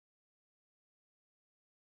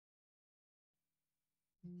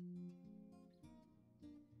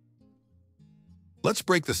Let's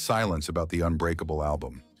break the silence about the Unbreakable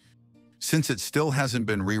album. Since it still hasn't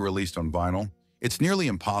been re-released on vinyl, it's nearly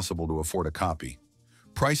impossible to afford a copy.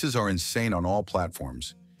 Prices are insane on all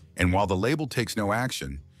platforms, and while the label takes no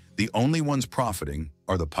action, the only ones profiting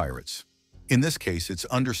are the pirates. In this case, it's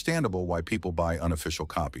understandable why people buy unofficial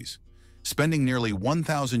copies. Spending nearly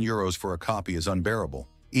 €1,000 for a copy is unbearable,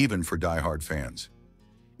 even for die-hard fans.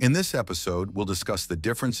 In this episode, we'll discuss the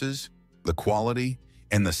differences, the quality,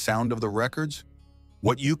 and the sound of the records,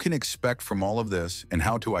 what you can expect from all of this, and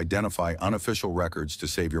how to identify unofficial records to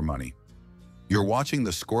save your money. You're watching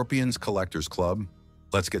the Scorpions Collectors Club.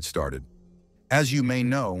 Let's get started. As you may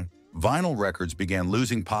know, vinyl records began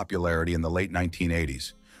losing popularity in the late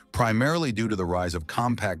 1980s, primarily due to the rise of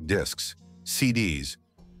compact discs, CDs,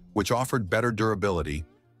 which offered better durability,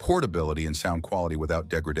 portability, and sound quality without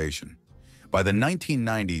degradation. By the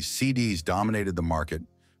 1990s, CDs dominated the market,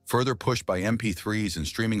 further pushed by MP3s and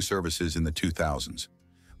streaming services in the 2000s.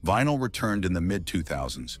 Vinyl returned in the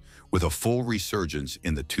mid-2000s, with a full resurgence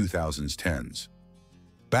in the 2010s.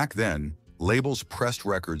 Back then, labels pressed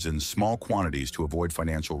records in small quantities to avoid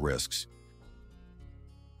financial risks.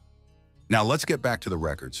 Now let's get back to the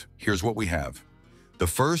records. Here's what we have. The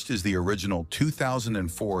first is the original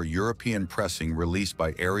 2004 European pressing released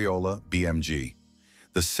by Areola BMG.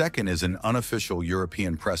 The second is an unofficial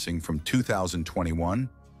European pressing from 2021,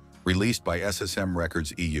 released by SSM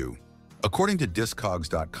Records EU. According to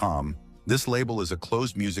Discogs.com, this label is a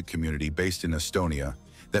closed music community based in Estonia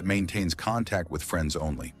that maintains contact with friends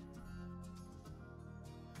only.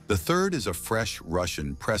 The third is a fresh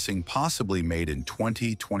Russian pressing possibly made in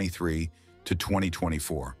 2023 to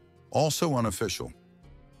 2024, also unofficial.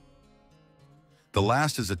 The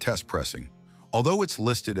last is a test pressing. Although it's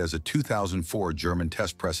listed as a 2004 German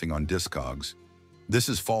test pressing on Discogs, this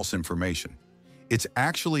is false information. It's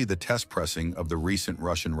actually the test pressing of the recent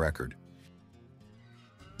Russian record.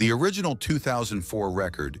 The original 2004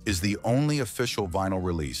 record is the only official vinyl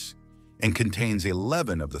release and contains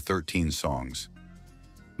 11 of the 13 songs.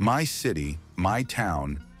 My City, My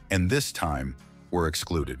Town, and This Time were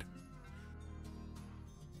excluded.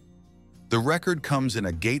 The record comes in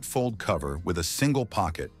a gatefold cover with a single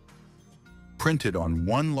pocket, printed on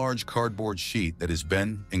one large cardboard sheet that is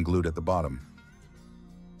bent and glued at the bottom.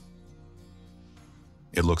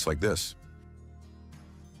 It looks like this.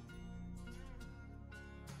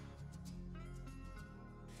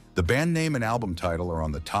 The band name and album title are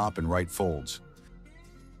on the top and right folds.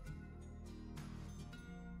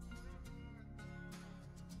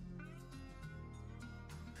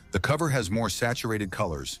 The cover has more saturated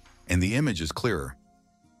colors, and the image is clearer.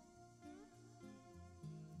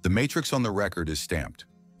 The matrix on the record is stamped.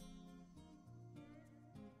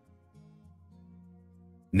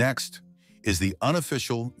 Next is the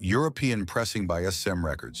unofficial European pressing by SSM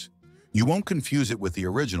Records. You won't confuse it with the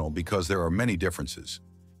original because there are many differences.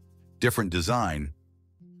 Different design.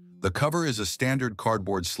 The cover is a standard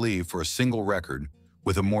cardboard sleeve for a single record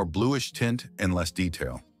with a more bluish tint and less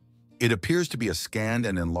detail. It appears to be a scanned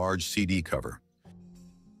and enlarged CD cover.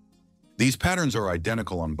 These patterns are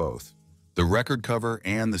identical on both the record cover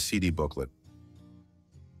and the CD booklet.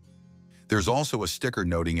 There's also a sticker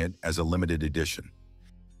noting it as a limited edition.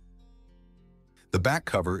 The back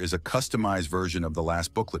cover is a customized version of the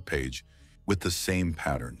last booklet page with the same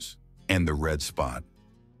patterns and the red spot.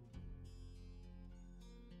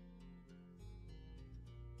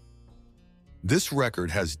 This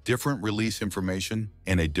record has different release information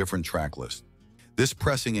and a different track list. This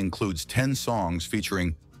pressing includes 10 songs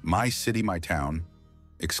featuring My City, My Town,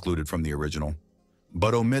 excluded from the original,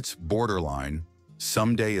 but omits Borderline,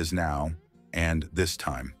 Someday Is Now, and This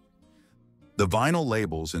Time. The vinyl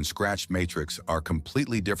labels and scratched matrix are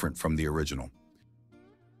completely different from the original.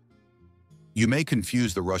 You may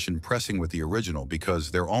confuse the Russian pressing with the original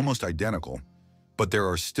because they're almost identical, but there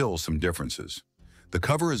are still some differences. The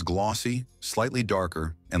cover is glossy, slightly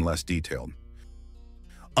darker, and less detailed.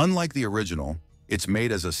 Unlike the original, it's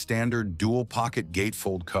made as a standard dual-pocket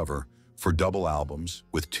gatefold cover for double albums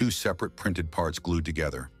with two separate printed parts glued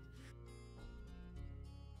together.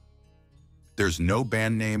 There's no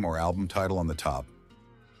band name or album title on the top.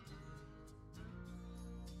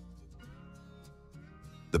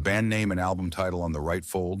 The band name and album title on the right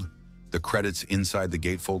fold, the credits inside the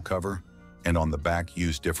gatefold cover, and on the back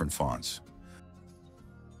use different fonts.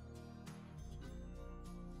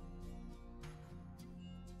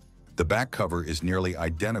 The back cover is nearly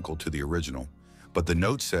identical to the original, but the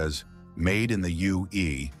note says "Made in the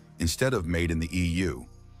UE" instead of "Made in the EU."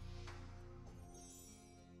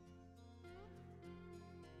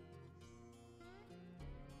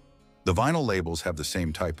 The vinyl labels have the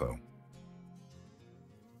same typo.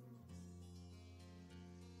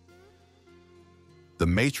 The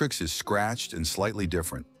matrix is scratched and slightly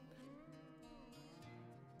different.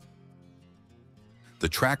 The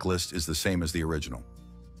track list is the same as the original.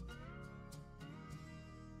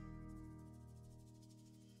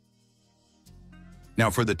 Now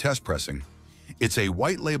for the test pressing. It's a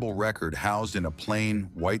white label record housed in a plain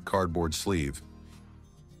white cardboard sleeve.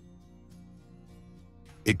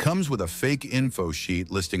 It comes with a fake info sheet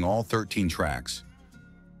listing all 13 tracks.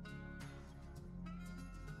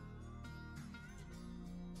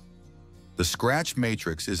 The scratch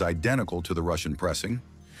matrix is identical to the Russian pressing,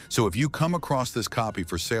 so if you come across this copy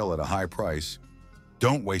for sale at a high price,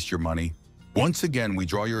 don't waste your money. Once again, we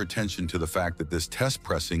draw your attention to the fact that this test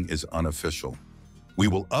pressing is unofficial. We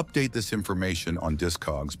will update this information on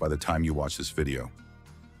Discogs by the time you watch this video.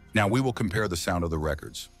 Now we will compare the sound of the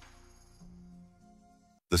records.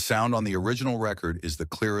 The sound on the original record is the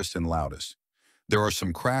clearest and loudest. There are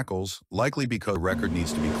some crackles, likely because the record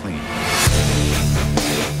needs to be cleaned.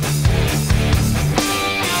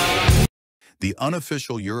 The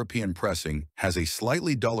unofficial European pressing has a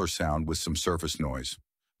slightly duller sound with some surface noise.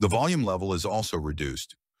 The volume level is also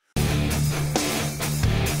reduced.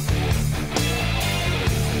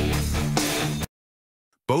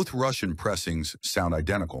 Both Russian pressings sound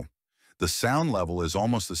identical. The sound level is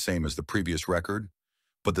almost the same as the previous record,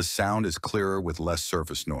 but the sound is clearer with less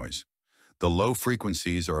surface noise. The low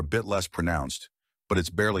frequencies are a bit less pronounced, but it's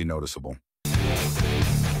barely noticeable.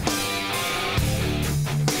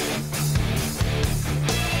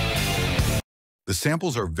 The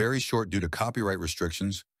samples are very short due to copyright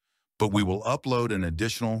restrictions, but we will upload an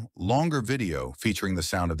additional, longer video featuring the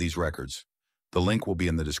sound of these records. The link will be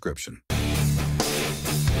in the description.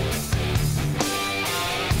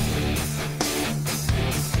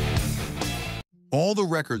 All the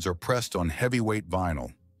records are pressed on heavyweight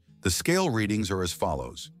vinyl. The scale readings are as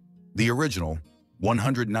follows. The original,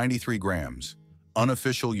 193 grams.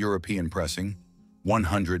 Unofficial European pressing,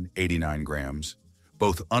 189 grams.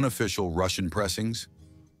 Both unofficial Russian pressings,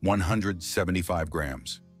 175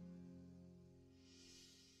 grams.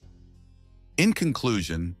 In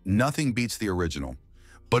conclusion, nothing beats the original,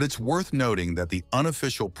 but it's worth noting that the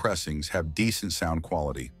unofficial pressings have decent sound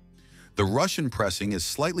quality. The Russian pressing is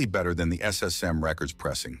slightly better than the SSM Records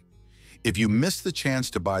pressing. If you missed the chance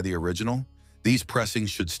to buy the original, these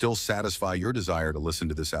pressings should still satisfy your desire to listen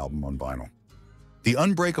to this album on vinyl. The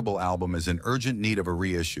Unbreakable album is in urgent need of a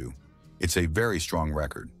reissue. It's a very strong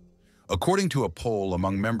record. According to a poll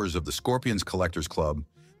among members of the Scorpions Collectors Club,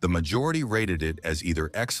 the majority rated it as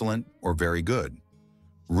either excellent or very good.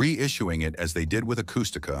 Reissuing it as they did with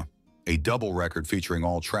Acoustica, a double record featuring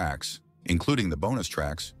all tracks, including the bonus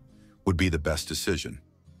tracks, would be the best decision.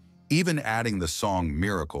 Even adding the song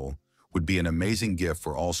Miracle would be an amazing gift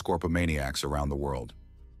for all Scorpomaniacs around the world.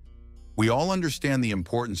 We all understand the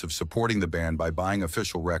importance of supporting the band by buying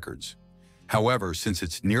official records. However, since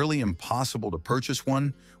it's nearly impossible to purchase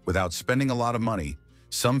one without spending a lot of money,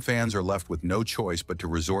 some fans are left with no choice but to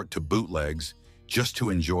resort to bootlegs just to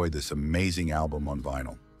enjoy this amazing album on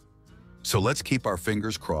vinyl. So let's keep our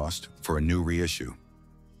fingers crossed for a new reissue.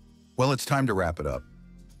 Well, it's time to wrap it up.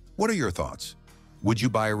 What are your thoughts? Would you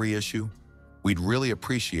buy a reissue? We'd really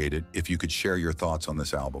appreciate it if you could share your thoughts on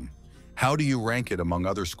this album. How do you rank it among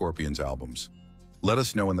other Scorpions albums? Let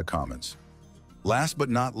us know in the comments. Last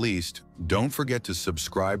but not least, don't forget to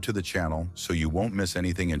subscribe to the channel so you won't miss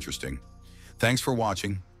anything interesting. Thanks for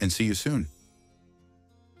watching, and see you soon.